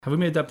Have we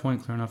made that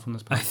point clear enough on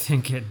this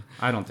podcast?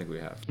 I don't think we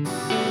have.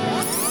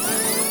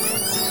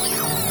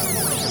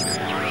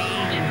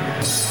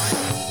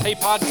 Hey,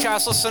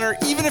 podcast listener,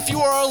 even if you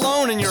are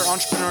alone in your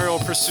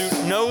entrepreneurial pursuit,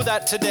 know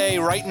that today,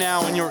 right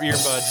now in your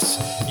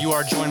earbuds, you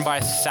are joined by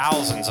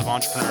thousands of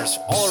entrepreneurs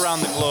all around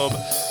the globe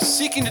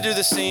seeking to do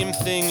the same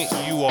thing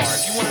you are.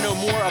 If you want to know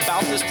more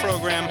about this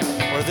program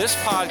or this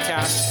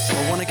podcast,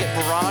 or want to get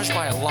barraged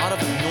by a lot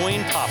of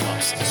annoying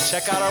pop-ups,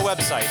 check out our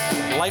website,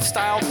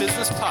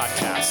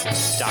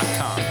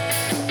 lifestylebusinesspodcast.com.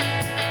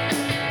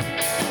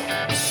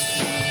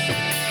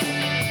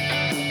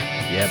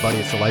 Yeah, buddy,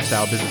 it's the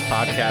Lifestyle Business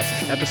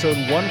Podcast. It's episode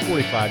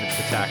 145. It's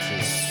the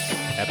taxes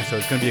episode.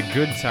 It's going to be a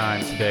good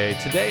time today.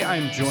 Today,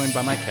 I'm joined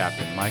by my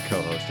captain, my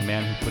co-host, a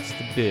man who puts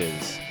the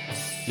biz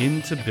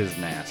into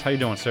business. How you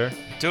doing, sir?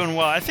 Doing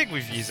well. I think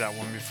we've used that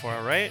one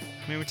before, right?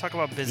 I mean, we talk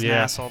about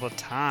business all the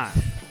time.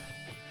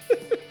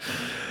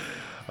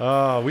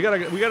 We got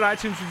an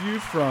iTunes review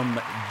from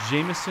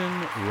Jameson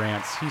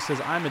Rants. He says,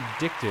 I'm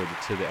addicted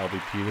to the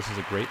LBP. This is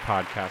a great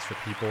podcast for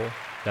people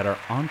that are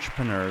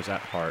entrepreneurs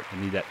at heart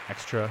and need that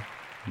extra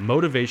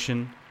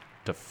motivation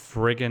to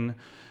friggin'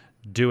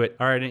 do it.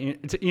 All right,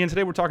 Ian,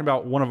 today we're talking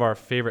about one of our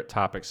favorite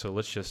topics, so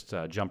let's just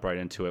jump right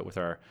into it with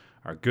our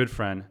good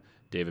friend,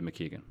 David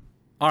McKeegan.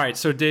 All right,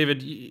 so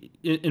David,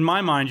 in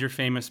my mind, you're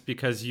famous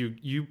because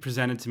you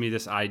presented to me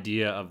this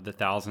idea of the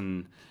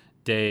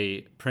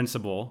 1,000-day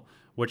principle,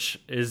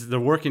 which is the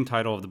working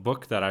title of the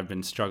book that I've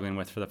been struggling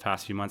with for the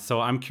past few months.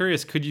 So I'm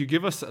curious, could you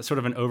give us sort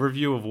of an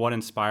overview of what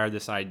inspired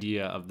this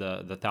idea of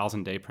the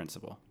 1,000-day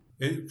principle?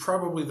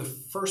 Probably the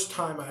first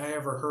time I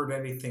ever heard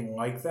anything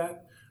like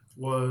that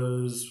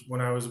was when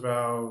I was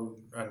about,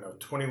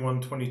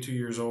 21, 22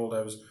 years old.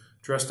 I was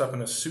dressed up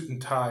in a suit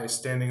and tie,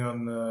 standing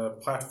on the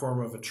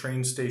platform of a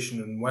train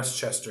station in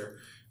Westchester,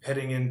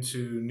 heading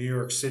into New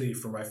York City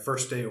for my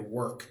first day of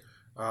work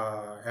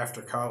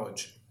after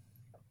college.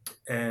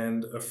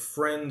 And a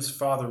friend's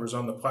father was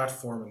on the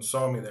platform and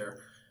saw me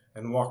there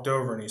and walked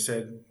over and he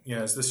said,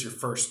 is this your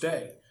first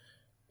day?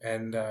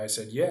 And I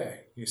said, yeah.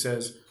 He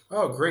says,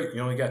 oh, great.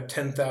 You only got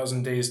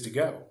 10,000 days to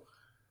go.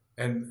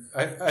 And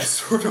I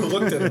sort of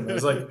looked at him. I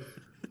was like,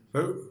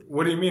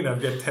 what do you mean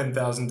I've got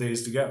 10,000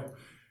 days to go?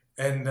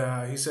 And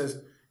he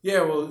says,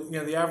 yeah, well,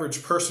 the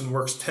average person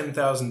works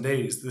 10,000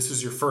 days. This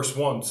is your first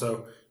one.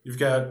 So you've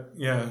got,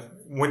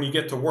 when you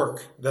get to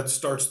work, that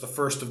starts the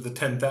first of the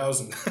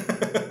 10,000.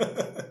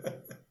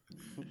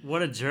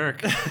 What a jerk.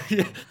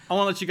 I want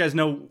to let you guys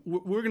know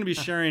we're going to be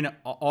sharing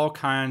all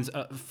kinds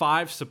of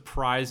 5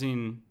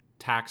 surprising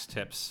tax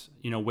tips,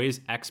 ways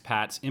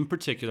expats in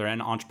particular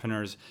and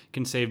entrepreneurs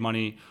can save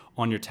money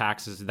on your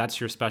taxes. That's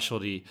your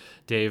specialty,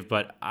 Dave.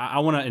 But I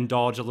want to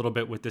indulge a little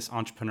bit with this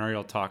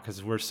entrepreneurial talk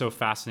because we're so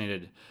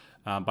fascinated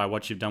by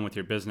what you've done with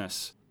your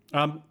business.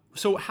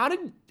 So how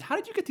did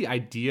you get the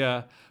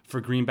idea for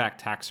Greenback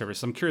Tax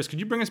Service? I'm curious, could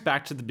you bring us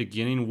back to the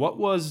beginning? What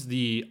was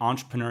the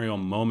entrepreneurial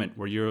moment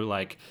where you're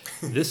like,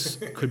 this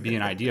could be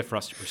an idea for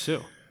us to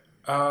pursue?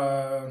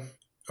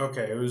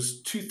 Okay, it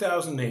was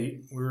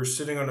 2008. We were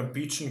sitting on a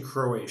beach in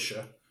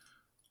Croatia.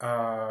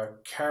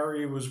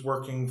 Carrie was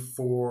working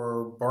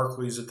for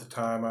Barclays at the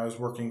time. I was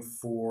working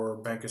for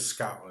Bank of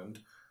Scotland.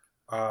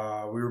 We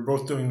were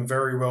both doing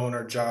very well in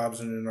our jobs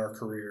and in our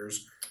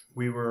careers.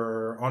 We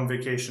were on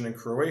vacation in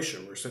Croatia.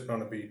 We were sitting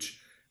on a beach,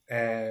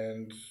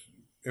 and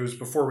it was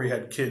before we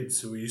had kids,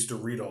 so we used to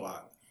read a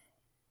lot.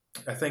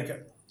 I think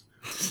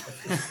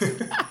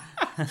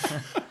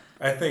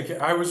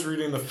I was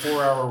reading the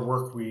 4-Hour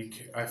Work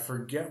Week. I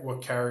forget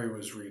what Carrie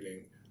was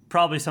reading.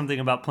 Probably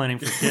something about planning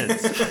for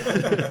kids.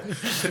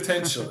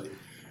 Potentially.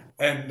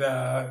 And,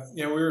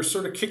 we were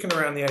sort of kicking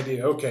around the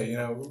idea, okay,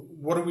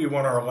 what do we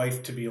want our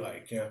life to be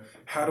like?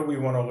 How do we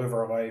want to live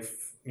our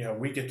life?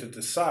 We get to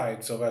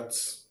decide, so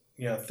let's,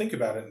 think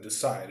about it and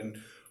decide. And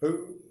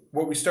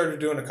what we started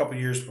doing a couple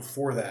of years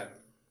before that,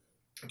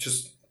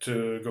 just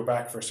to go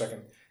back for a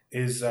second,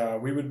 is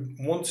we would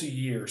once a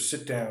year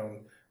sit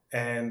down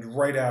and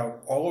write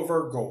out all of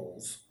our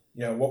goals,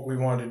 what we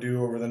want to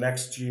do over the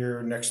next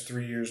year, next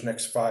 3 years,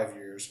 next 5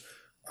 years,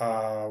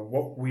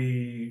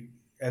 and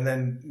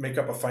then make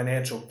up a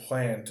financial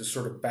plan to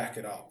sort of back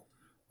it up.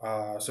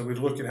 So we'd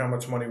look at how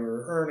much money we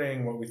were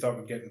earning, what we thought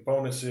we'd get in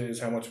bonuses,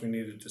 how much we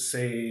needed to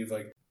save.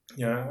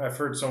 I've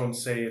heard someone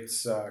say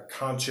it's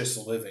conscious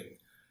living.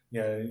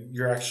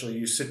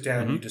 You sit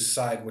down and you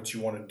decide what you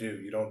want to do.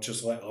 You don't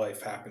just let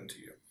life happen to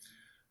you.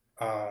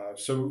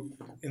 So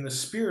in the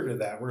spirit of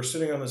that, we're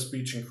sitting on this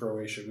beach in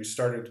Croatia. We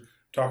started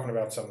talking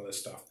about some of this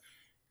stuff.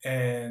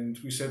 And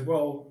we said,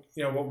 well,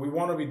 what we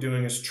want to be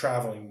doing is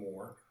traveling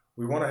more.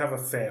 We want to have a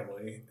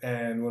family.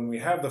 And when we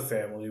have the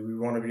family, we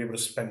want to be able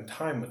to spend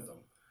time with them.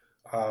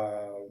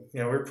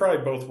 We're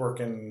probably both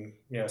working,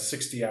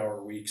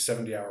 60-hour weeks,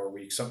 70-hour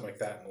weeks, something like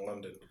that in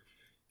London.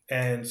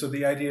 And so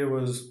the idea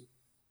was,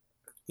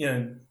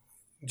 do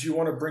you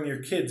want to bring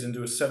your kids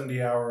into a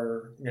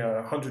 70-hour,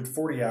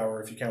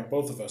 140-hour, if you count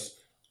both of us,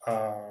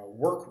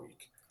 work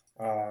week?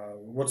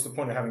 What's the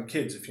point of having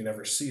kids if you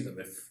never see them,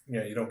 if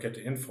you don't get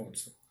to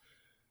influence them?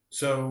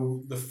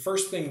 So the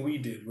first thing we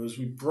did was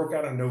we broke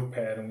out a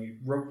notepad and we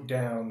wrote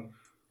down,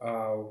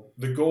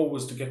 the goal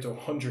was to get to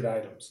 100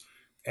 items.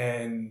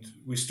 And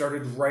we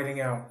started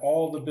writing out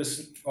all the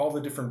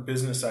different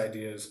business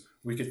ideas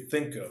we could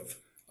think of,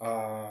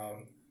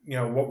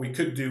 what we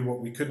could do, what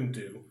we couldn't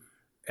do.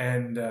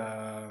 And,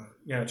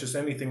 just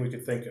anything we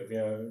could think of.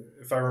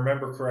 If I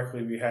remember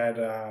correctly, we had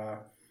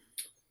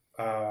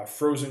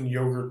frozen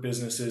yogurt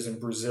businesses in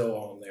Brazil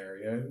on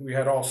there. We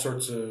had all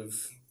sorts of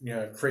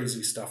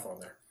crazy stuff on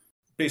there.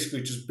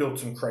 Basically just built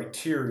some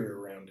criteria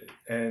around it.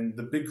 And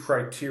the big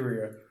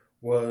criteria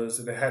was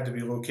that it had to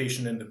be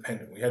location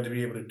independent. We had to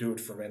be able to do it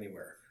from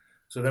anywhere.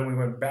 So then we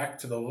went back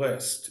to the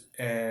list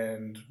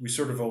and we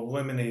sort of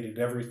eliminated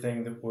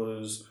everything that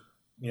was,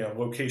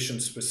 location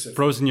specific.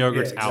 Frozen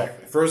yogurt's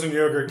out. Frozen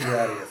yogurt, you're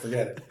out of here.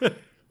 Forget it.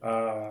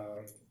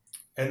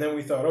 And then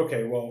we thought,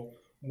 okay, well,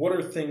 what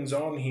are things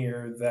on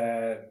here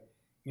that,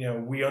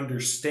 we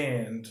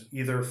understand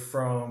either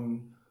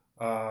from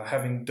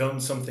having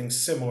done something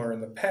similar in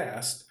the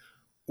past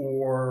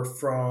or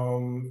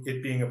from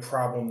it being a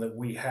problem that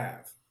we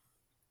have.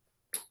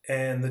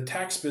 And the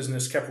tax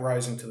business kept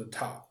rising to the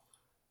top.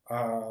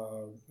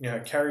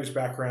 Carrie's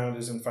background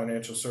is in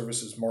financial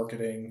services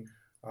marketing.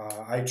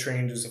 I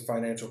trained as a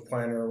financial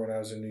planner when I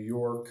was in New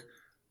York.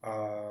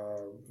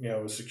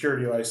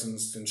 Security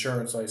license,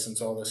 insurance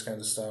license, all this kind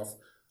of stuff.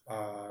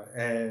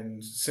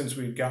 And since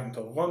we've gotten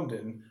to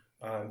London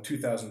in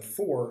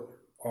 2004,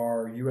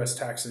 our U.S.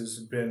 taxes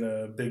have been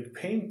a big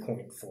pain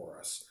point for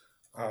us.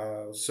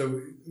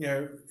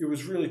 It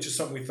was really just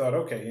something we thought,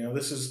 okay,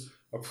 this is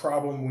a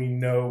problem we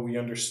know, we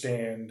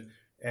understand,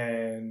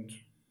 and,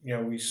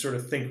 we sort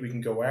of think we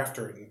can go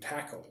after it and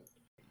tackle it.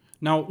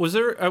 Now, was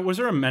there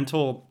a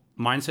mental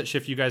mindset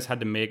shift you guys had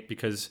to make?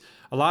 Because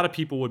a lot of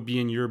people would be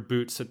in your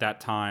boots at that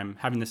time,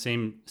 having the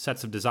same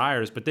sets of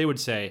desires, but they would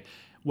say,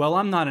 well,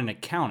 I'm not an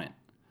accountant,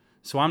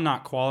 so I'm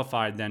not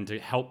qualified then to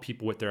help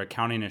people with their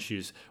accounting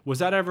issues. Was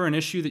that ever an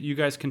issue that you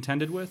guys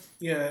contended with?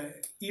 Yeah,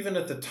 even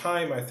at the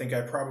time, I think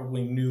I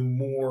probably knew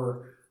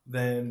more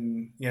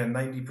than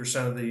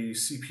 90% of the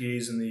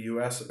CPAs in the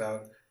U.S.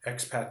 about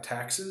expat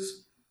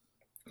taxes,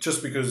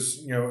 just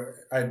because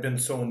I had been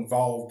so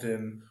involved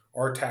in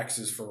our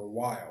taxes for a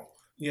while.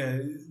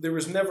 There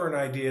was never an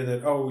idea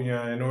that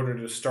in order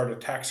to start a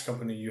tax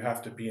company you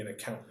have to be an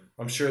accountant.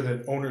 I'm sure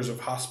that owners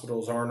of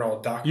hospitals aren't all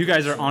doctors. You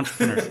guys are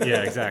entrepreneurs.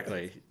 Yeah,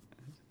 exactly.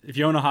 If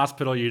you own a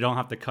hospital, you don't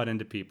have to cut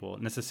into people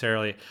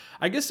necessarily.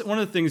 I guess one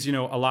of the things, a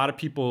lot of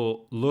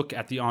people look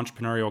at the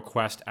entrepreneurial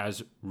quest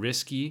as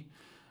risky,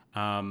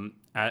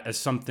 as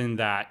something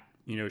that,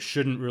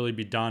 shouldn't really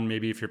be done.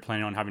 Maybe if you're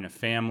planning on having a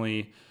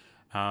family,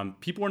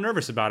 people are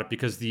nervous about it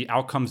because the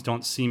outcomes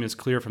don't seem as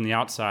clear from the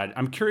outside.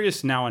 I'm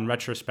curious now in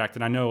retrospect,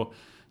 and I know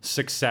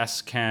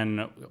success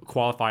can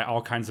qualify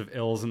all kinds of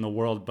ills in the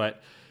world,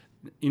 but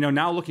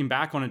now looking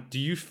back on it, do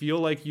you feel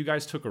like you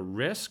guys took a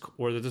risk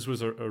or that this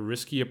was a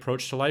risky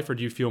approach to life, or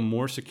do you feel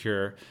more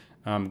secure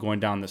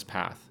going down this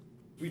path?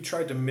 We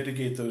tried to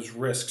mitigate those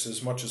risks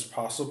as much as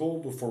possible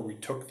before we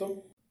took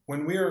them.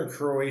 When we were in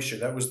Croatia,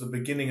 that was the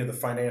beginning of the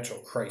financial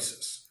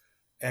crisis.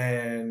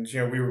 And,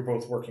 we were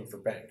both working for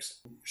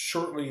banks.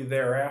 Shortly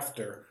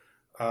thereafter,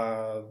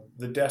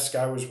 the desk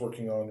I was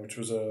working on, which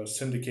was a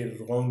syndicated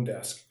loan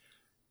desk,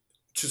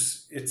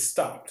 it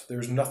stopped.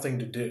 There's nothing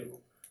to do.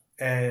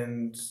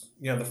 And,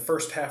 the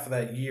first half of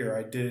that year,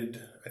 I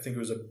think it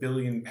was £1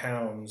 billion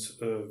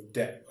of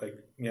debt.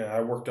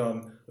 I worked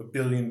on £1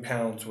 billion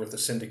worth of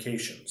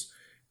syndications.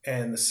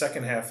 And the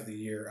second half of the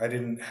year, I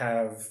didn't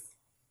have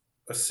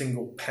a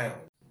single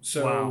pound.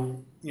 So, wow.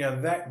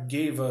 That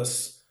gave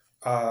us,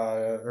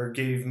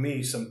 gave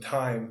me some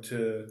time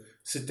to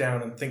sit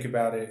down and think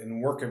about it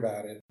and work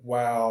about it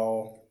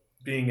while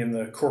being in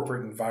the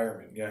corporate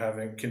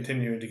environment,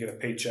 continuing to get a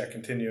paycheck,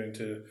 continuing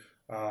to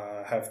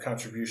have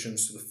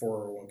contributions to the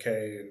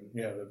 401k and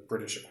the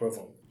British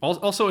equivalent.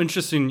 Also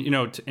interesting,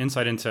 to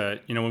insight into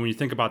when you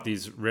think about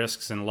these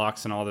risks and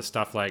lucks and all this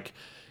stuff, like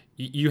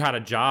you had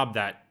a job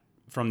that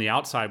from the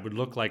outside would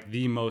look like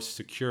the most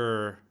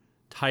secure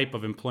type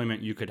of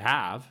employment you could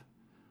have,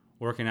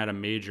 working at a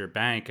major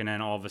bank, and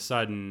then all of a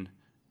sudden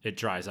it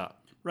dries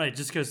up. Right,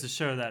 just goes to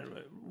show that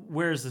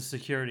where's the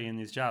security in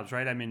these jobs,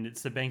 right? I mean,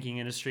 it's the banking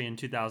industry in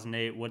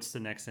 2008. What's the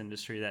next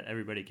industry that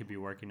everybody could be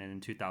working in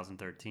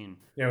 2013?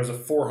 It was a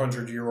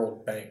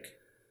 400-year-old bank,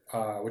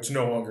 which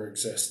no longer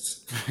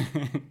exists.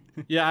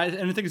 Yeah,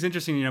 and I think it's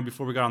interesting,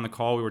 before we got on the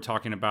call, we were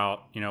talking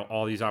about,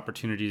 all these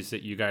opportunities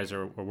that you guys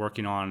are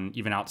working on,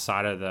 even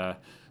outside of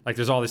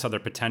there's all this other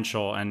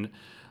potential. And,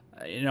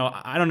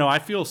 I don't know, I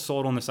feel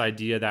sold on this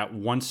idea that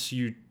once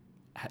you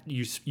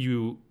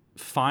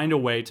find a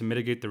way to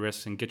mitigate the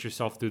risks and get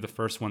yourself through the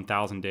first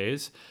 1,000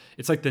 days,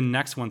 it's like the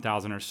next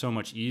 1,000 are so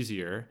much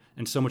easier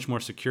and so much more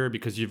secure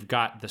because you've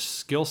got the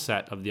skill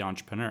set of the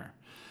entrepreneur.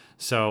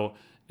 So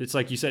it's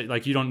like you said,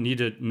 you don't need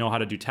to know how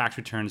to do tax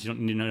returns. You don't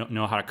need to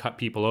know how to cut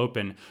people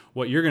open.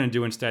 What you're going to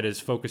do instead is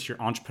focus your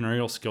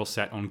entrepreneurial skill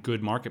set on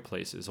good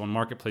marketplaces, on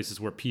marketplaces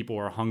where people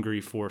are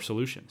hungry for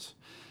solutions.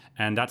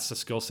 And that's a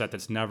skill set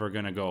that's never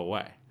going to go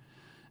away.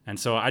 And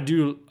so I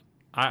do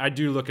I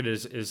do look at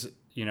it as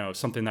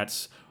something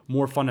that's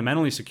more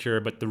fundamentally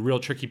secure, but the real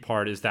tricky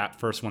part is that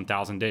first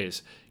 1,000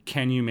 days.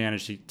 Can you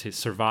manage to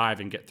survive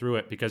and get through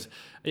it? Because,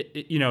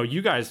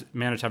 you guys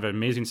managed to have an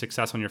amazing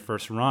success on your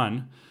first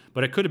run,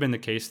 but it could have been the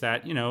case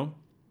that,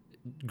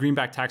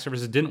 Greenback Tax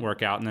Services didn't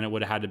work out, and then it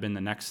would have had to been the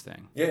next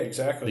thing. Yeah,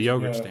 exactly. The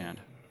yogurt stand.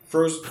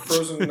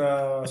 Frozen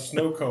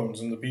snow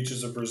cones in the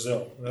beaches of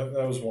Brazil.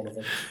 That was one of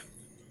them.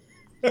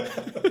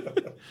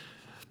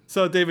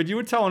 So, David, you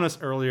were telling us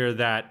earlier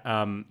that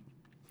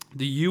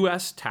the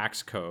U.S.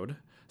 tax code,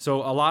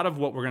 so a lot of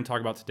what we're going to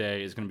talk about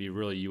today is going to be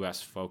really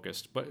U.S.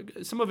 focused,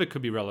 but some of it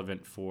could be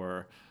relevant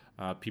for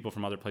people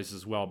from other places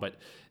as well. But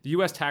the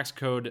U.S. tax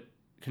code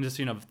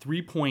consisting of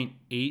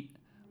 3.8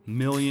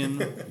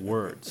 million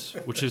words,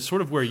 which is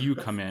sort of where you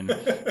come in,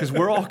 because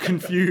we're all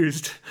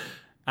confused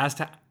as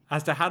to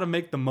how to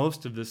make the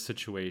most of this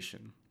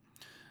situation.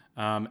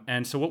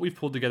 And so what we've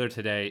pulled together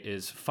today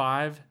is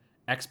 5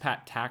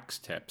 expat tax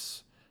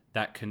tips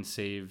that can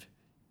save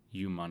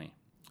you money.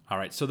 All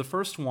right, so the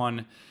first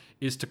one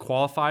is to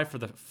qualify for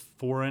the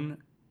foreign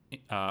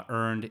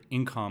earned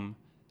income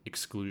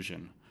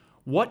exclusion.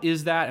 What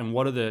is that, and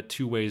what are the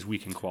 2 ways we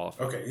can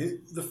qualify? Okay,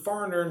 the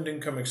foreign earned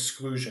income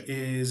exclusion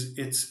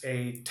it's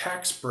a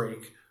tax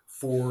break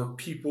for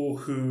people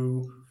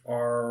who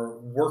are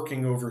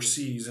working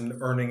overseas and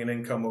earning an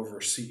income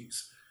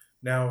overseas.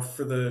 Now,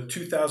 for the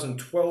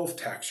 2012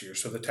 tax year,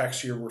 so the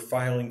tax year we're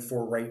filing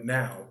for right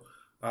now,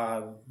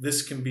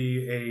 this can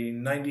be a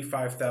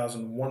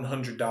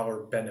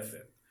 $95,100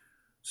 benefit.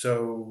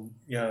 So,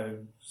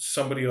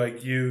 somebody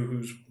like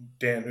you,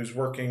 Dan, who's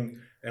working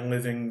and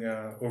living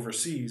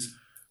overseas,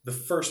 the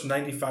first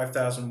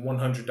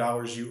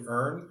 $95,100 you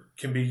earn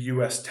can be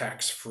U.S.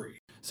 tax free.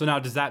 So now,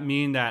 does that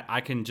mean that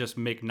I can just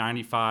make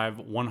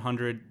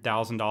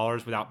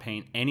 $100,000 without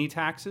paying any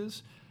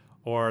taxes?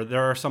 Or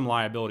there are some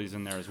liabilities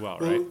in there as well,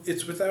 right? Well,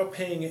 it's without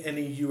paying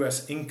any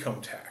U.S. income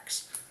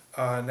tax.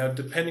 Now,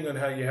 depending on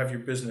how you have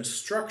your business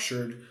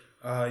structured,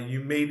 you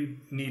may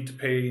need to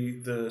pay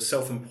the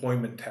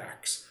self-employment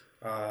tax,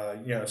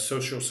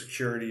 Social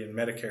Security and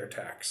Medicare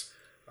tax,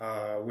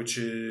 which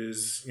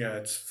is,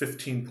 it's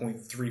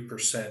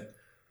 15.3%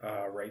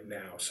 right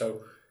now.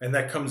 So, and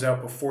that comes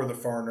out before the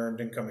foreign earned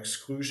income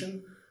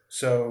exclusion.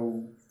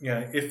 So,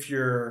 if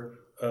you're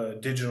a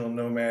digital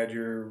nomad,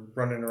 you're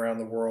running around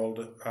the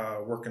world,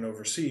 working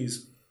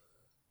overseas,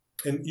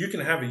 and you can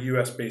have a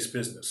U.S.-based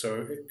business.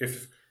 So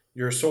if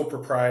you're a sole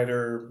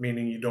proprietor,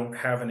 meaning you don't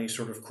have any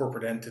sort of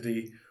corporate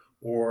entity,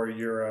 or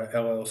you're a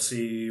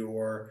LLC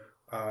or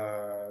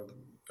a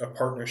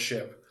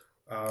partnership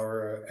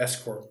or a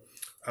S corp,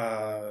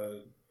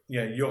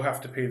 you'll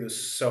have to pay the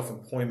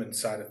self-employment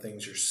side of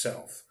things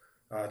yourself.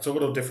 It's a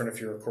little different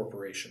if you're a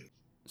corporation.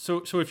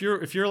 So if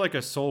you're like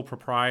a sole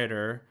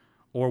proprietor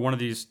or one of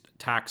these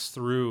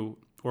tax-through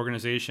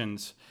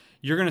organizations,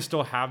 you're going to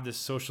still have this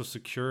Social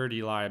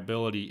Security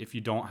liability if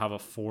you don't have a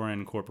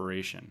foreign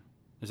corporation.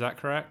 Is that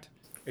correct?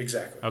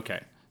 Exactly.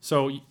 Okay.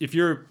 So if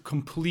you're a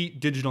complete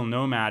digital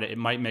nomad, it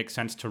might make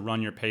sense to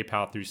run your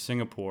PayPal through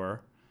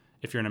Singapore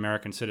if you're an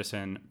American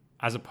citizen,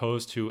 as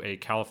opposed to a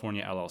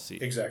California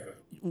LLC. Exactly.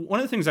 One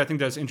of the things I think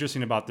that's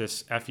interesting about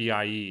this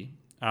FEIE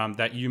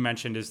that you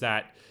mentioned is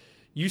that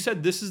you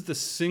said this is the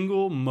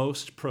single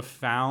most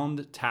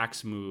profound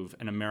tax move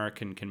an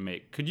American can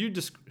make. Could you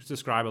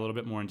describe a little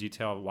bit more in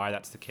detail why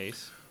that's the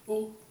case?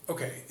 Well,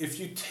 okay. If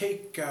you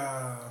take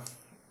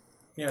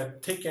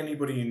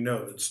anybody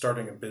that's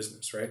starting a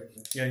business, right?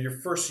 Your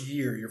first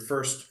year,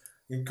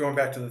 going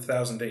back to the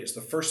 1,000 days,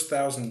 the first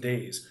 1,000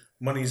 days,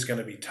 money's going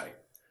to be tight.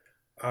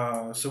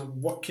 So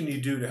what can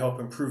you do to help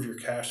improve your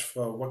cash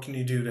flow? What can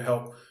you do to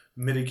help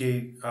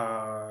mitigate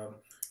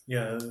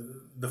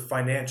the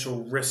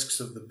financial risks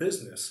of the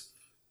business?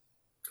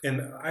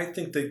 And I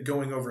think that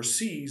going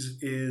overseas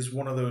is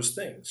one of those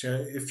things.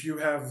 If you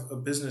have a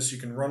business you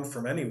can run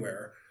from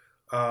anywhere,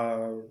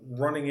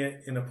 running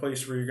it in a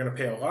place where you're going to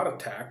pay a lot of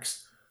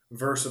tax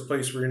versus a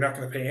place where you're not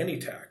going to pay any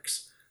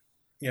tax,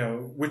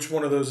 which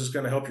one of those is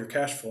going to help your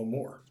cash flow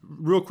more?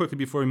 Real quickly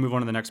before we move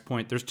on to the next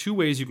point, there's 2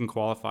 ways you can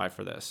qualify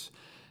for this.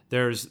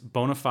 There's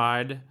bona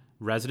fide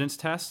residence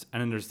test,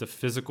 and then there's the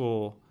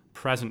physical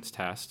presence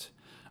test.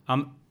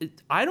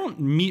 I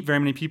don't meet very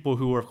many people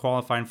who are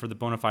qualifying for the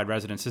bona fide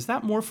residence. Is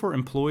that more for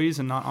employees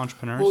and not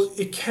entrepreneurs? Well,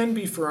 it can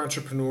be for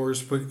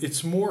entrepreneurs, but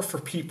it's more for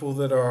people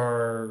that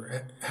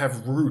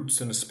have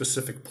roots in a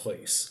specific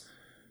place.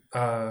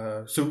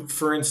 So,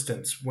 for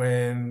instance,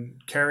 when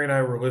Carrie and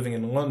I were living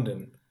in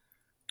London,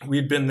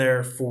 we'd been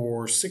there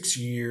for 6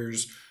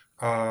 years.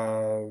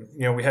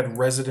 We had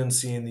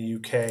residency in the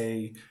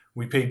UK.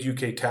 We paid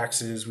UK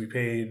taxes. We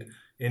paid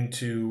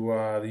into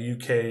the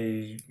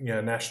UK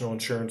national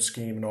insurance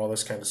scheme and all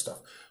this kind of stuff.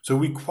 So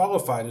we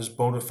qualified as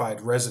bona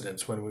fide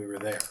residents when we were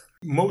there.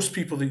 Most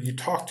people that you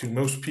talk to,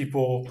 most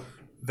people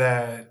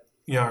that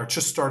are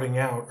just starting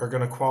out are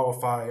going to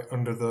qualify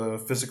under the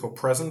physical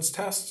presence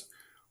test,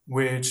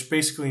 which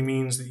basically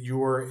means that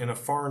you're in a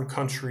foreign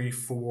country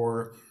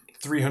for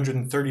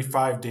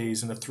 335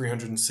 days in a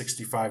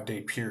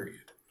 365-day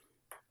period.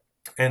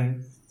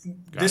 And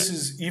this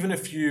is even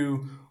if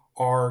you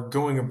are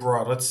going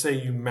abroad. Let's say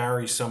you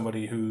marry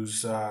somebody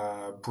who's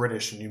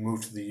British and you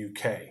move to the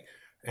UK,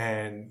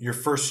 and your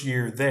first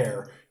year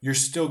there, you're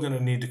still going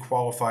to need to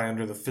qualify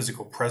under the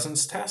physical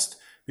presence test,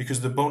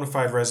 because the bona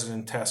fide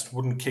resident test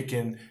wouldn't kick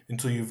in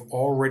until you've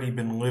already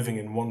been living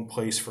in one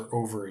place for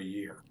over a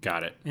year.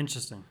 Got it.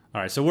 Interesting.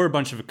 All right, so we're a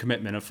bunch of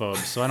commitment-ophobes,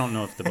 so I don't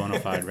know if the bona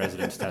fide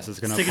residence test is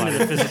going to apply.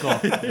 Sticking to the physical.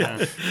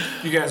 Yeah.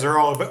 You guys are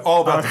all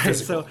about the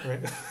physical,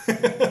 right?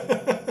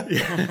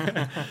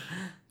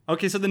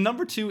 Okay, so the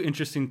number 2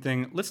 interesting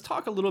thing, let's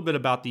talk a little bit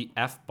about the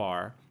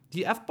FBAR.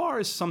 The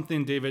FBAR is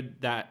something,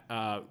 David, that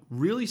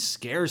really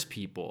scares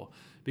people,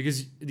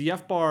 because the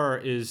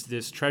FBAR is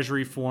this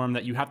treasury form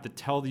that you have to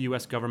tell the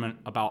U.S. government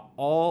about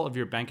all of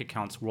your bank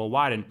accounts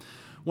worldwide. And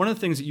one of the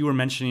things that you were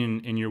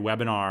mentioning in your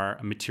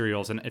webinar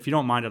materials, and if you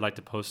don't mind, I'd like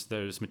to post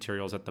those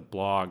materials at the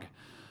blog,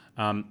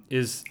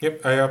 is...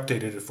 Yep, I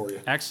updated it for you.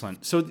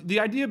 Excellent. So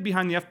the idea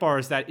behind the FBAR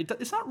is that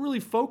it's not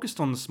really focused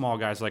on the small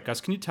guys like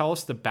us. Can you tell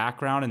us the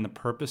background and the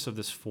purpose of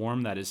this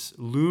form that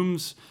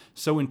looms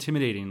so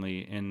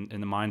intimidatingly in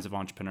the minds of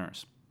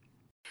entrepreneurs?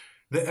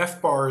 The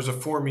FBAR is a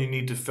form you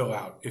need to fill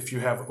out if you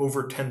have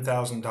over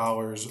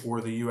 $10,000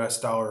 or the US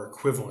dollar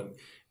equivalent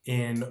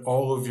in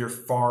all of your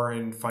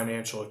foreign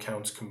financial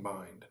accounts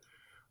combined.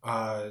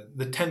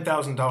 The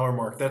 $10,000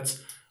 mark,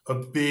 that's a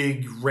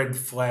big red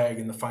flag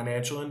in the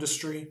financial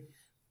industry.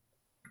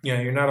 Yeah,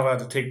 you're not allowed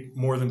to take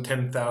more than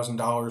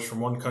 $10,000 from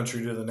one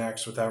country to the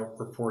next without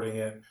reporting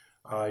it.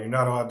 You're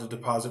not allowed to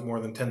deposit more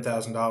than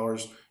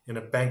 $10,000 in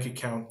a bank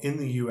account in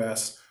the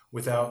US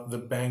without the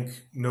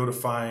bank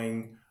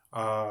notifying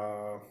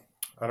I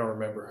don't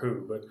remember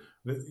who, but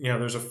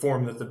there's a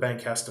form that the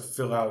bank has to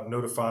fill out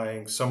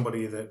notifying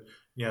somebody that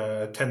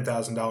a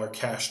 $10,000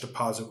 cash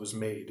deposit was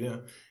made.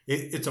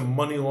 It's a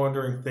money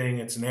laundering thing.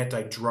 It's an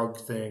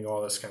anti-drug thing,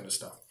 all this kind of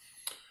stuff.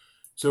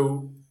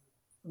 So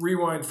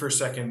rewind for a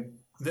second.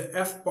 The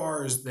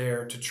FBAR is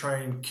there to try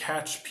and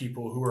catch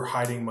people who are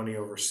hiding money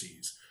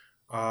overseas.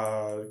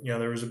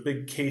 There was a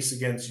big case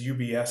against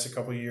UBS a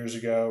couple of years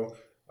ago.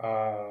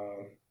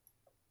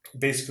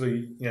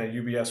 Basically,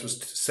 UBS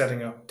was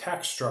setting up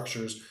tax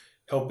structures,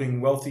 helping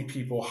wealthy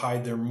people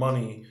hide their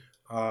money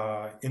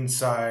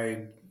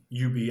inside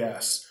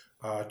UBS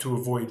to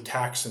avoid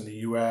tax in the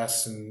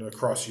US and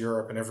across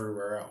Europe and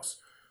everywhere else.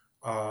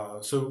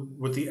 So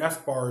what the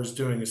FBAR is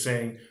doing is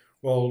saying,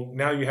 well,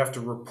 now you have to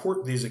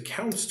report these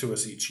accounts to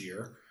us each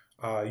year,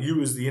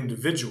 you as the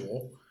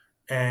individual,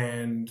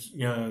 and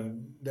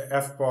the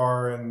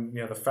FBAR and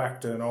the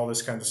FACTA and all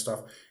this kind of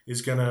stuff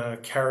is going to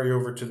carry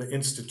over to the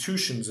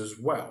institutions as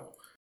well.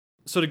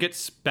 So to get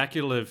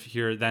speculative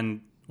here,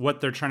 then what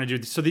they're trying to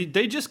do, so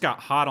they just got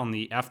hot on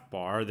the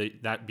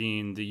FBAR, that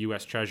being the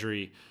U.S.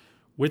 Treasury,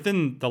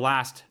 within the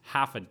last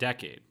half a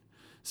decade.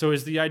 So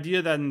is the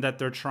idea then that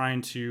they're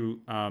trying to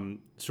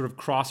sort of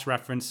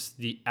cross-reference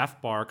the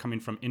FBAR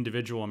coming from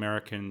individual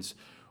Americans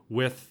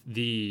with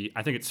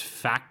I think it's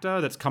FACTA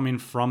that's coming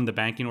from the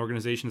banking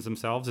organizations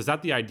themselves? Is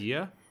that the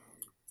idea?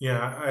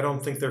 Yeah, I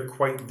don't think they're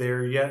quite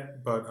there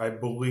yet, but I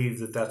believe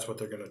that that's what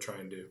they're going to try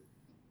and do.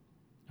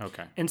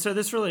 Okay. And so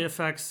this really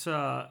affects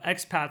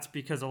expats,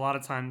 because a lot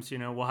of times,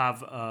 we'll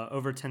have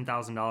over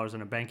 $10,000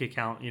 in a bank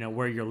account,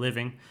 where you're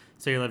living.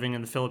 Say you're living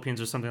in the Philippines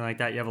or something like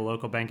that. You have a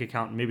local bank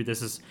account, and maybe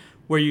this is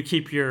where you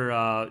keep your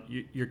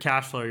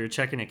cash flow or your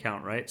checking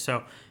account, right?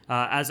 So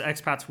as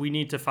expats, we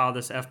need to file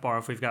this FBAR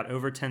if we've got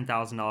over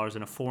 $10,000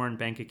 in a foreign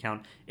bank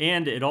account.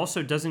 And it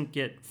also doesn't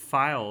get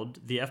filed.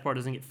 The FBAR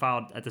doesn't get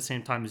filed at the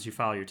same time as you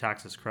file your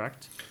taxes,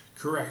 correct?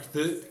 Correct.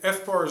 The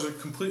FBAR is a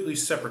completely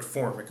separate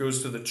form. It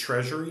goes to the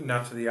Treasury,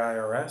 not to the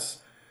IRS.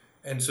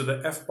 And so the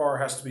FBAR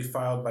has to be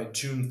filed by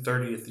June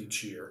 30th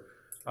each year.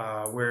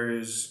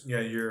 Whereas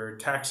your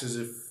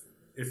taxes,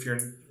 if you're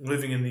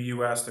living in the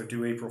U.S., they're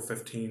due April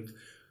 15th.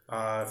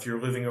 If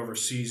you're living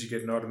overseas, you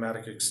get an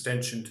automatic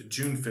extension to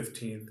June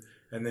 15th,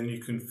 and then you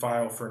can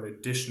file for an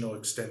additional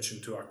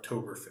extension to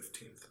October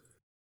 15th.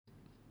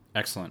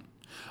 Excellent.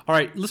 All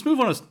right, let's move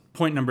on to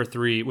point number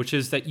 3, which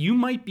is that you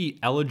might be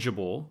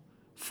eligible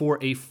for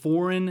a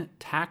foreign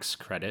tax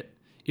credit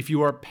if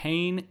you are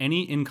paying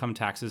any income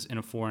taxes in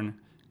a foreign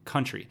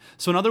country.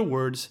 So in other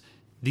words,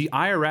 the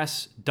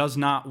IRS does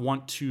not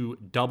want to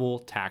double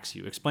tax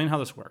you. Explain how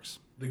this works.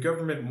 The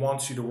government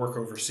wants you to work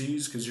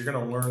overseas because you're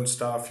going to learn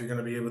stuff. You're going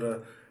to be able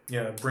to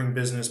bring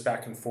business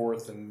back and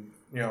forth, and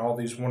all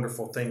these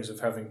wonderful things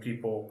of having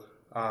people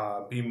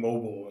be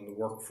mobile in the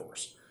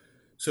workforce.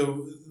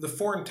 So the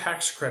foreign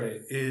tax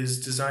credit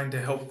is designed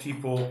to help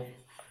people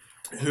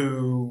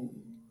who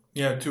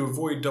to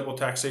avoid double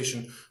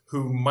taxation,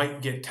 who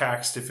might get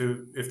taxed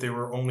if they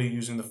were only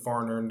using the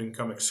foreign earned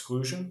income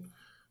exclusion.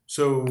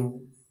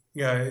 So,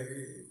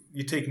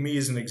 you take me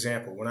as an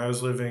example.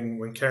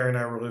 When Carrie and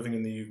I were living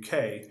in the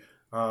UK,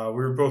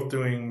 we were both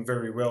doing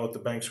very well at the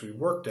banks we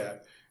worked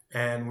at,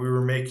 and we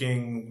were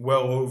making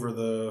well over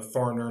the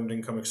foreign earned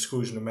income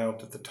exclusion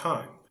amount at the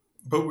time.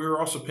 But we were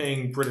also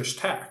paying British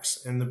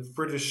tax, and the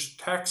British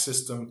tax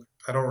system,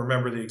 I don't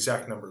remember the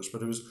exact numbers,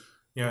 but it was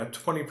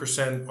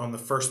 20% on the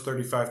first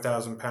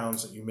 35,000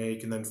 pounds that you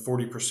make, and then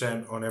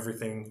 40% on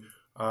everything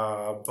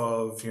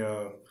above,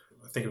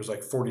 I think it was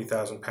like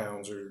 40,000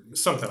 pounds or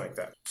something like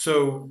that.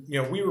 So,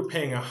 we were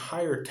paying a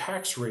higher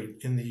tax rate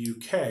in the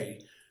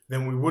UK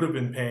than we would have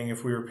been paying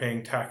if we were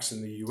paying tax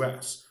in the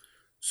US.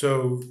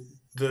 So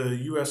the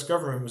US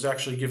government was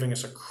actually giving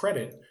us a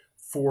credit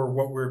for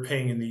what we were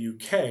paying in the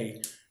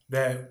UK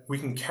that we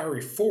can carry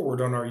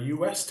forward on our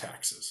US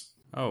taxes.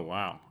 Oh,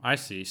 wow. I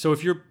see. So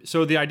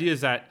the idea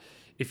is that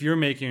if you're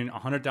making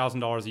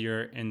 $100,000 a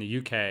year in the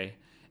UK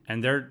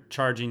and they're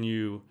charging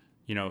you,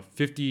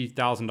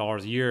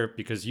 $50,000 a year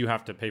because you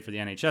have to pay for the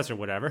NHS or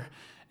whatever,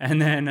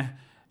 and then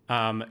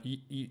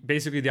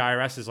basically the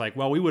IRS is like,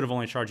 well, we would have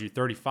only charged you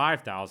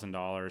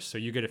 $35,000, so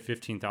you get a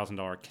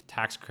 $15,000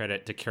 tax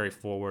credit to carry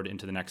forward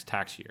into the next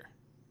tax year.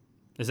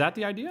 Is that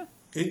the idea?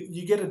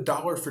 You get a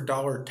dollar for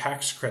dollar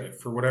tax credit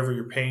for whatever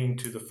you're paying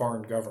to the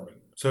foreign government.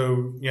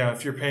 So,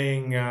 if you're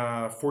paying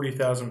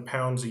 40,000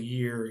 pounds a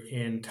year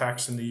in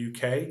tax in the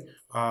UK,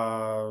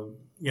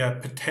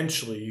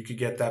 potentially you could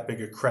get that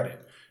big a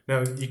credit.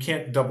 Now, you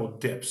can't double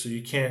dip, so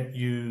you can't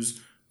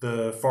use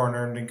the foreign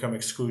earned income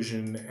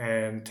exclusion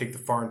and take the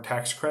foreign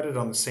tax credit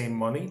on the same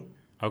money.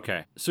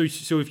 Okay. So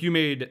if you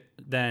made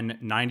then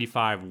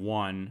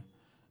 95.1,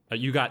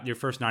 you got your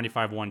first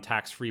 95.1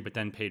 tax free, but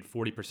then paid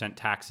 40%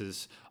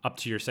 taxes up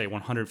to your, say,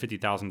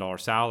 $150,000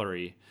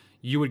 salary,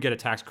 you would get a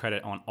tax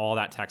credit on all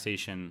that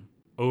taxation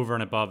over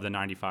and above the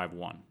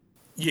 95.1.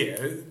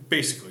 Yeah,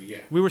 basically, yeah.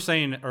 We were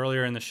saying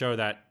earlier in the show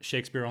that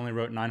Shakespeare only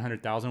wrote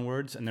 900,000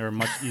 words, and they were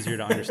much easier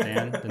to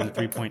understand than the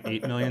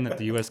 3.8 million that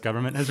the U.S.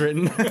 government has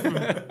written.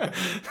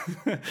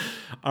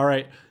 All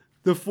right.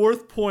 The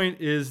fourth point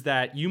is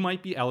that you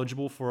might be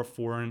eligible for a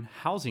foreign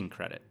housing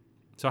credit.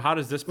 So how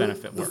does this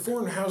benefit work? The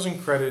foreign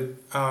housing credit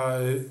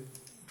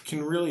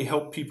can really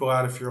help people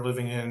out if you're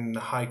living in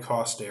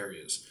high-cost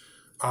areas.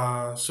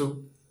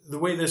 So the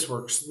way this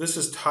works, this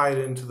is tied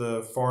into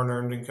the foreign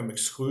earned income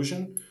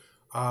exclusion.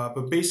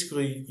 But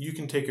basically, you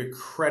can take a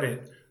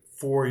credit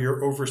for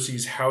your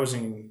overseas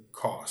housing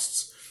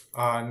costs.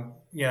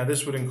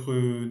 This would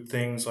include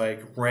things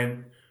like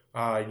rent,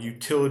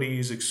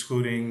 utilities,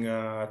 excluding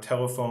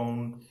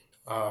telephone,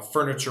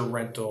 furniture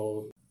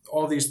rental,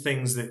 all these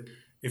things that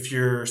if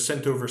you're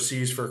sent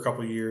overseas for a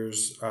couple of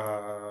years,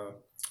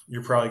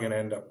 you're probably going to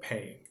end up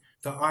paying.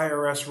 The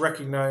IRS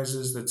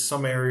recognizes that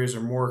some areas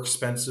are more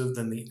expensive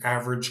than the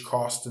average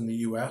cost in the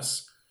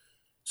U.S.,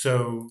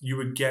 so you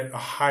would get a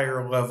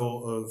higher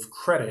level of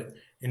credit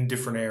in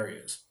different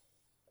areas.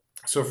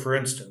 So for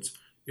instance,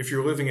 if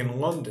you're living in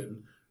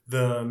London,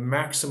 the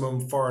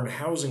maximum foreign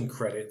housing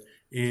credit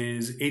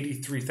is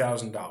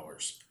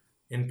 $83,000.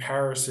 In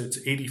Paris, it's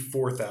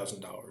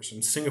 $84,000.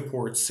 In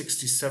Singapore, it's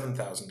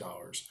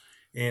 $67,000.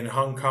 In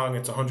Hong Kong,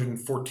 it's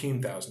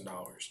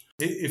 $114,000.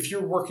 If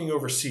you're working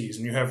overseas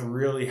and you have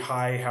really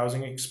high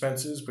housing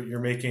expenses, but you're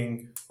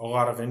making a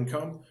lot of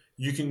income,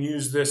 you can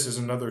use this as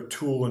another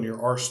tool in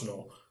your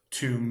arsenal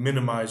to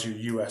minimize your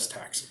U.S.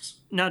 taxes.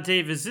 Now,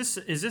 Dave, is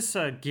this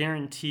a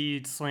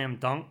guaranteed slam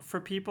dunk for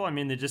people? I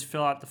mean, they just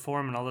fill out the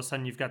form and all of a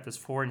sudden you've got this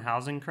foreign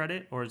housing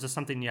credit, or is this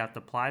something you have to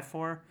apply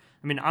for?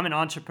 I mean, I'm an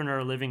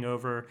entrepreneur living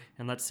over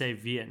in, let's say,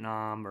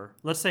 Vietnam or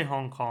let's say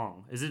Hong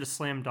Kong. Is it a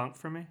slam dunk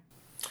for me?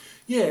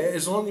 Yeah,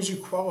 as long as you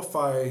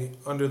qualify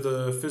under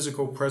the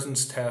physical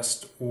presence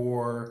test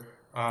or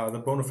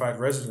the bona fide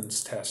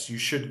residence test, you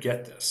should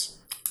get this.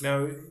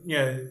 Now,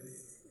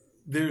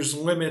 there's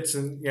limits,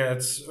 and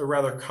it's a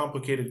rather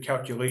complicated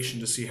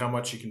calculation to see how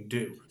much you can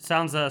do.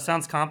 Sounds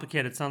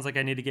complicated. Sounds like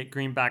I need to get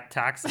greenback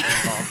taxes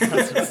involved.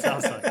 That's what it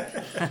sounds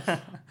like.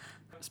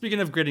 Speaking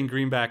of getting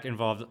greenback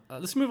involved,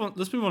 let's move on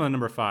to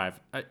number 5.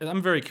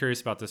 I'm very curious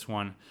about this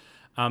one.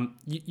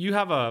 You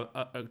have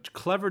a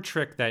clever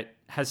trick that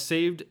has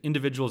saved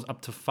individuals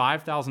up to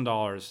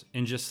 $5,000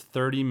 in just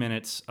 30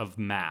 minutes of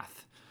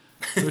math.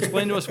 So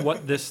explain to us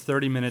what this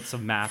 30 minutes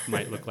of math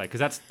might look like,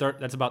 because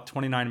that's about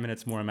 29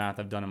 minutes more math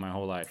I've done in my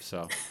whole life.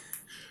 So,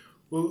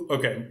 well,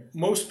 okay,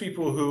 most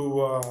people who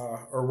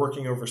are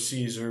working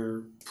overseas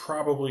are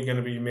probably going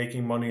to be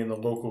making money in the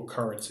local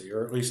currency,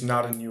 or at least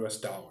not in U.S.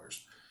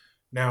 dollars.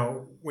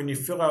 Now, when you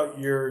fill out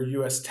your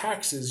U.S.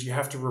 taxes, you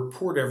have to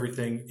report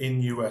everything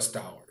in U.S.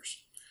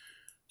 dollars.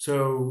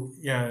 So,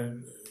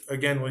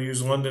 again, we'll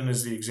use London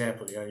as the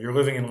example. You're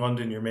living in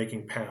London, you're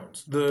making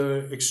pounds.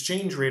 The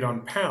exchange rate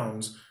on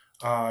pounds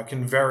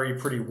can vary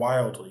pretty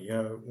wildly.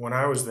 When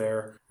I was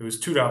there, it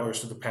was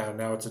 $2 to the pound.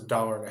 Now it's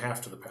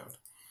 $1.50 to the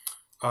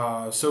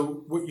pound.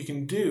 So what you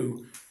can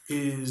do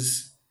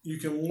is you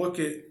can look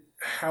at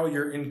how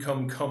your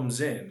income comes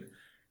in,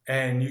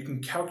 and you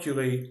can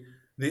calculate.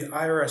 The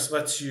IRS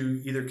lets you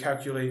either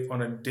calculate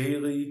on a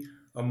daily,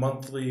 a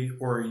monthly,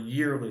 or a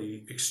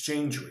yearly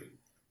exchange rate.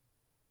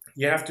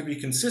 You have to be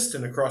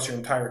consistent across your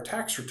entire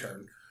tax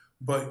return,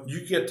 but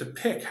you get to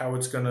pick how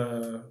it's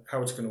gonna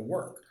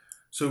work.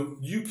 So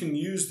you can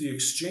use the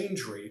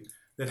exchange rate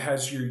that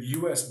has your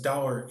U.S.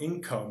 dollar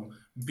income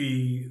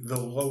be the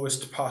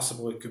lowest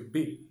possible it could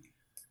be.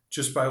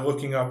 just by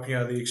looking up,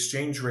 the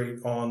exchange rate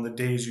on the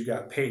days you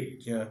got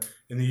paid.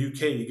 In the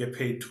UK, you get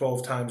paid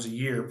 12 times a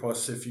year.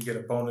 Plus, if you get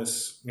a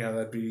bonus,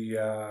 that'd be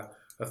a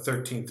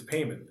 13th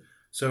payment.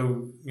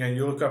 So,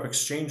 you look up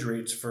exchange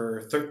rates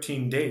for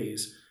 13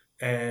 days,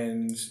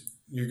 and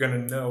you're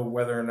going to know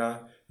whether or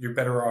not you're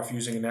better off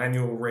using an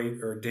annual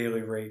rate or a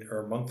daily rate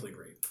or a monthly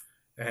rate.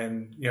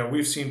 And,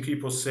 we've seen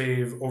people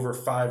save over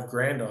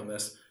 $5,000 on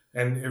this,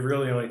 and it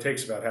really only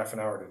takes about half an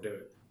hour to do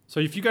it. So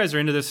if you guys are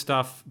into this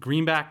stuff,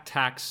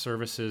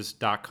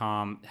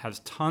 greenbacktaxservices.com has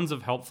tons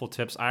of helpful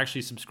tips. I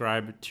actually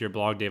subscribe to your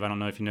blog, Dave. I don't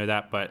know if you know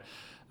that, but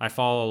I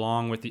follow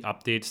along with the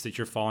updates that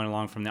you're following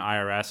along from the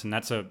IRS, and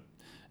that's a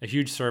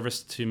huge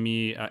service to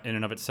me in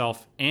and of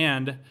itself.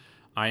 And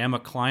I am a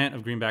client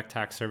of Greenback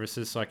Tax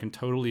Services, so I can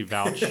totally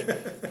vouch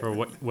for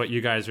what you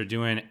guys are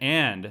doing.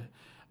 And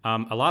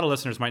a lot of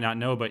listeners might not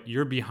know, but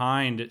you're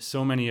behind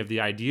so many of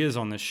the ideas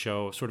on this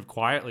show sort of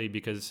quietly,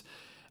 because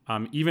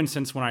even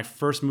since when I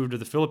first moved to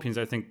the Philippines,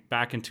 I think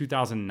back in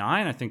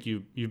 2009, I think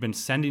you've been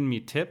sending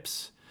me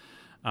tips.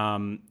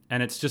 And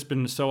it's just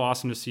been so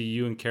awesome to see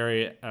you and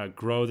Carrie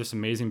grow this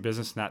amazing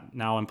business that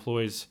now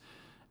employs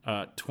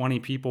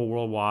 20 people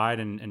worldwide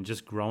and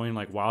just growing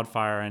like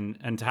wildfire.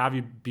 And to have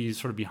you be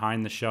sort of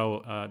behind the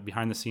show,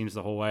 behind the scenes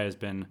the whole way has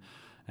been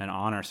an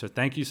honor. So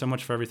thank you so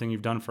much for everything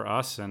you've done for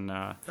us. And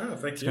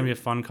it's going to be a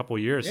fun couple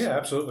of years. Yeah,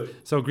 absolutely.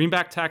 So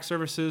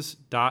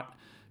greenbacktaxservices.com.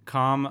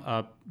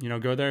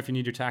 Go there if you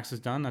need your taxes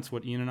done. That's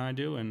what Ian and I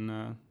do,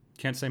 and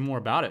can't say more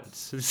about it.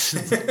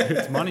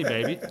 It's money,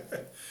 baby.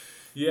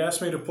 You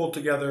asked me to pull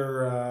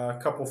together a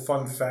couple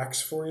fun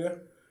facts for you.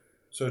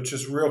 So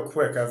just real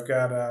quick, I've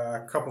got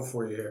a couple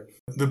for you here.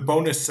 The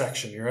bonus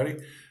section, you ready?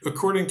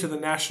 According to the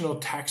National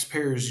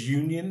Taxpayers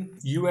Union,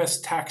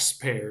 U.S.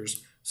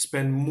 taxpayers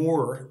spend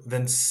more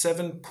than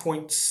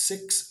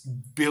 7.6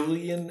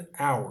 billion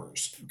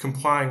hours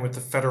complying with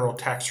the federal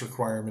tax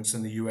requirements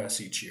in the U.S.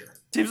 each year.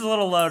 Seems a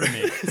little low to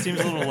me. Seems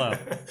a little low.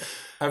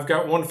 I've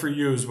got one for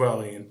you as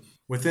well, Ian.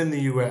 Within the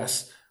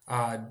U.S.,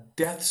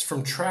 deaths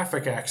from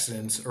traffic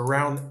accidents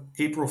around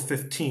April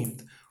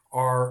 15th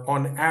are,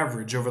 on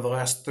average, over the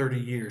last 30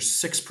 years,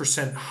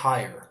 6%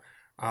 higher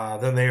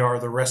than they are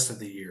the rest of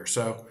the year.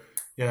 So,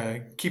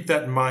 keep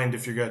that in mind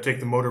if you're going to take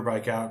the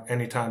motorbike out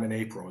anytime in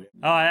April.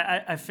 Oh,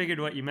 I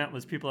figured what you meant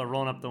was people are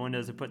rolling up the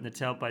windows and putting the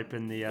tailpipe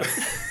in the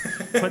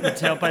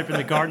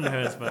garden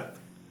hose, but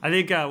I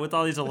think with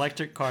all these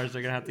electric cars,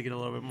 they're going to have to get a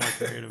little bit more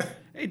creative.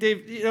 Hey,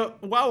 Dave,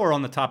 while we're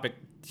on the topic,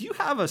 do you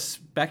have a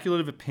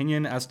speculative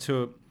opinion as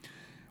to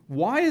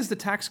why is the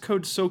tax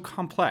code so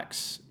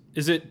complex?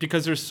 Is it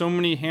because there's so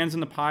many hands in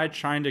the pie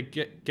trying to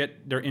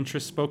get their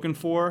interests spoken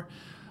for?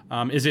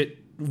 Is it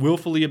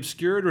willfully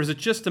obscured, or is it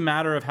just a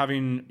matter of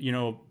having,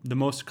 the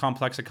most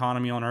complex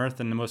economy on earth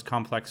and the most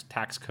complex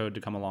tax code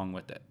to come along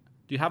with it?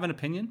 Do you have an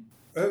opinion?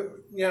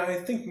 I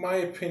think my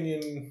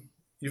opinion,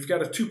 you've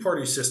got a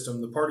two-party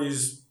system. The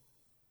parties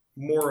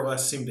more or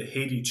less seem to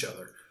hate each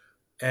other,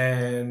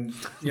 and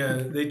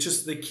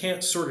they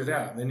can't sort it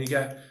out. And then you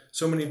got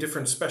so many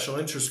different special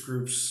interest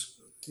groups,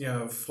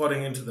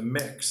 flooding into the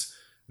mix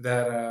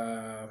that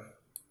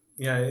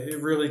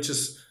it really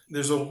just,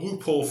 there's a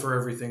loophole for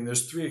everything.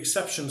 There's 3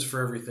 exceptions for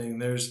everything.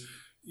 There's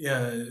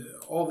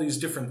all these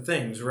different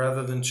things,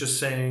 rather than just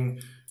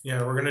saying,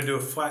 we're going to do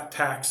a flat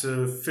tax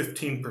of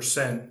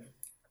 15%,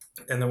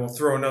 and then we'll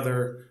throw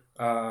another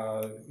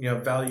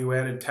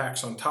value-added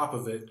tax on top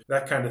of it,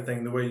 that kind of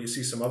thing, the way you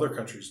see some other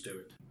countries do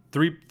it.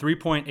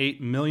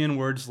 3.8 million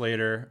words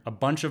later, a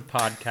bunch of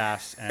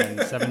podcasts,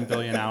 and 7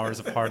 billion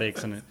hours of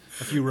heartaches and a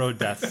few road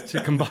deaths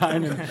to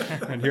combine,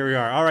 and here we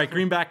are. All right,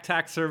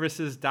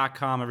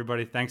 greenbacktaxservices.com,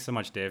 everybody. Thanks so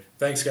much, Dave.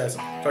 Thanks, guys.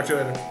 Talk to you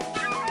later.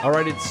 All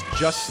right, it's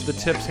just the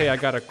tips. Hey, I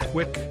got a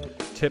quick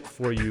tip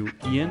for you,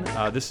 Ian.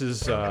 This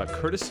is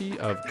courtesy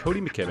of Cody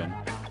McKibben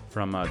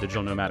from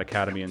Digital Nomad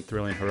Academy and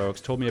Thrilling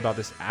Heroics. Told me about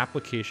this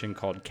application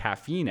called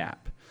Caffeine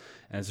App.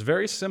 And it's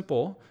very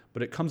simple,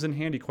 but it comes in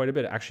handy quite a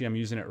bit. Actually, I'm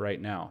using it right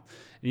now.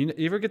 You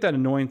ever get that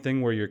annoying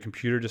thing where your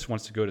computer just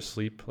wants to go to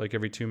sleep like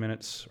every 2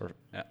 minutes or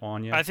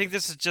on you? I think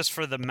this is just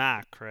for the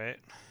Mac, right?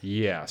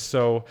 Yeah.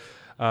 So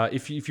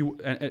if you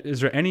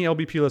is there any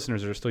LBP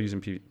listeners that are still using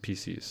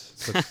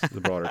PCs? That's the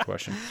broader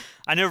question.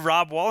 I know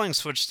Rob Walling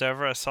switched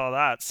over. I saw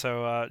that.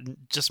 So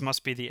just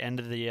must be the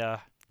end of the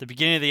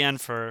beginning of the end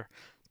for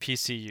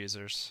PC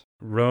users.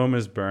 Rome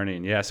is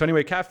burning. Yeah. So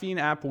anyway, Caffeine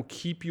App will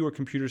keep your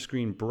computer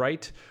screen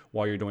bright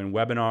while you're doing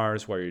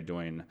webinars, while you're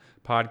doing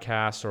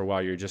podcasts, or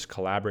while you're just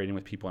collaborating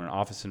with people in an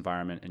office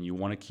environment, and you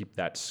want to keep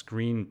that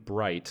screen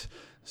bright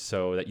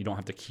so that you don't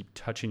have to keep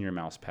touching your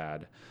mouse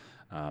pad.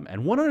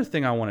 And one other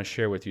thing I want to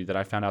share with you that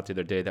I found out the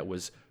other day that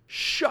was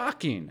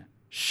shocking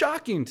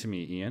to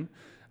me, Ian,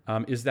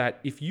 is that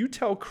if you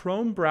tell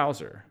Chrome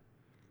browser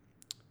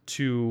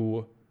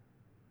to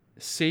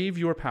save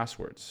your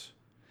passwords,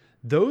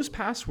 those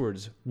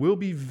passwords will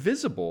be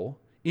visible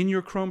in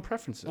your Chrome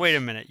preferences. Wait a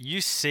minute. You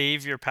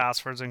save your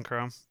passwords in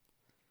Chrome?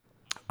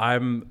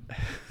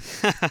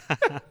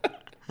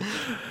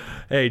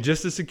 Hey,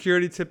 just a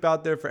security tip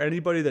out there for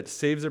anybody that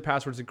saves their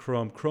passwords in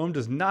Chrome. Chrome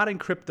does not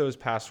encrypt those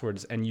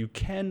passwords, and you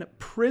can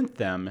print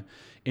them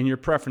in your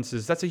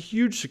preferences. That's a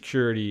huge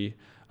security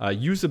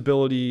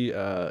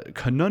usability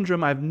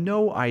conundrum. I have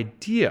no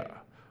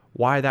idea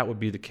why that would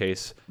be the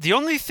case. The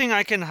only thing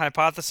I can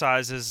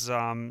hypothesize is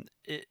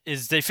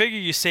they figure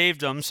you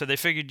saved them, so they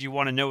figured you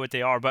want to know what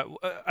they are. But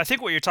I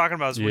think what you're talking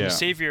about is when you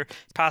save your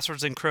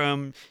passwords in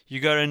Chrome,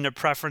 you go into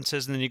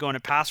preferences, and then you go into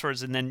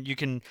passwords, and then you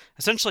can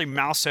essentially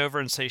mouse over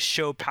and say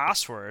show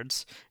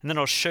passwords, and then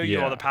it'll show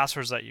you all the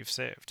passwords that you've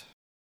saved.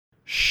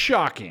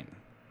 Shocking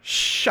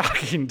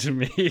to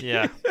me.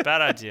 Yeah,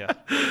 bad idea.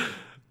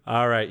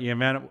 All right, Ian,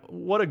 man,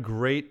 what a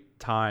great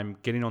time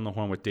getting on the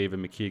horn with David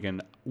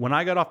McKeegan. When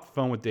I got off the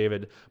phone with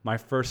David, my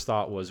first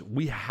thought was,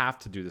 we have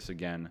to do this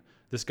again.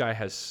 This guy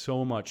has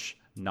so much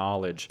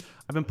knowledge.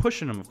 I've been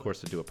pushing him, of course,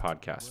 to do a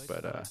podcast,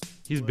 but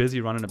he's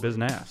busy running a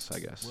business, I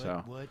guess.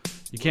 So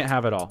you can't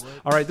have it all.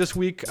 All right, this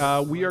week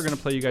we are going to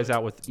play you guys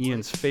out with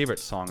Ian's favorite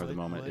song of the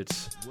moment.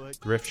 It's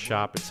Thrift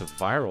Shop. It's a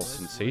viral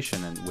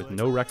sensation and with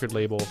no record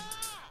label.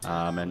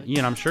 And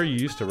Ian, I'm sure you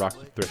used to rock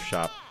the Thrift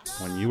Shop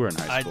when you were in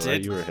high school. I did.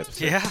 Right? You were a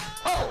hipster. Yeah,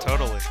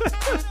 totally.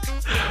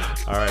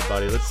 All right,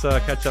 buddy. Let's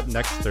catch up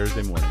next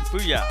Thursday morning.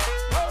 Booyah.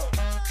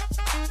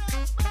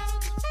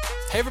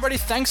 Hey everybody,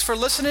 thanks for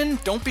listening.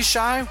 Don't be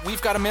shy.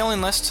 We've got a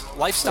mailing list,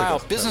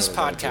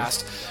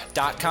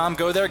 lifestylebusinesspodcast.com.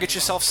 Go there, get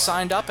yourself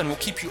signed up, and we'll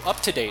keep you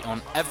up to date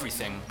on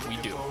everything we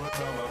do.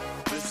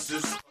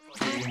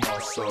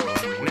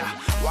 Nah,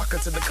 walk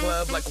into the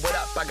club like, what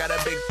up? I got a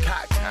big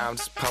cock. I'm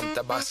just pumped.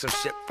 I bought some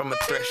shit from a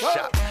thrift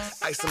shop.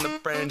 Ice on the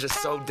fringe is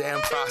so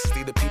damn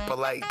frosty. The people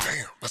like,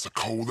 damn, that's a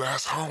cold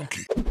ass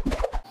honky.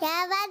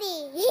 Yeah,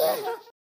 buddy.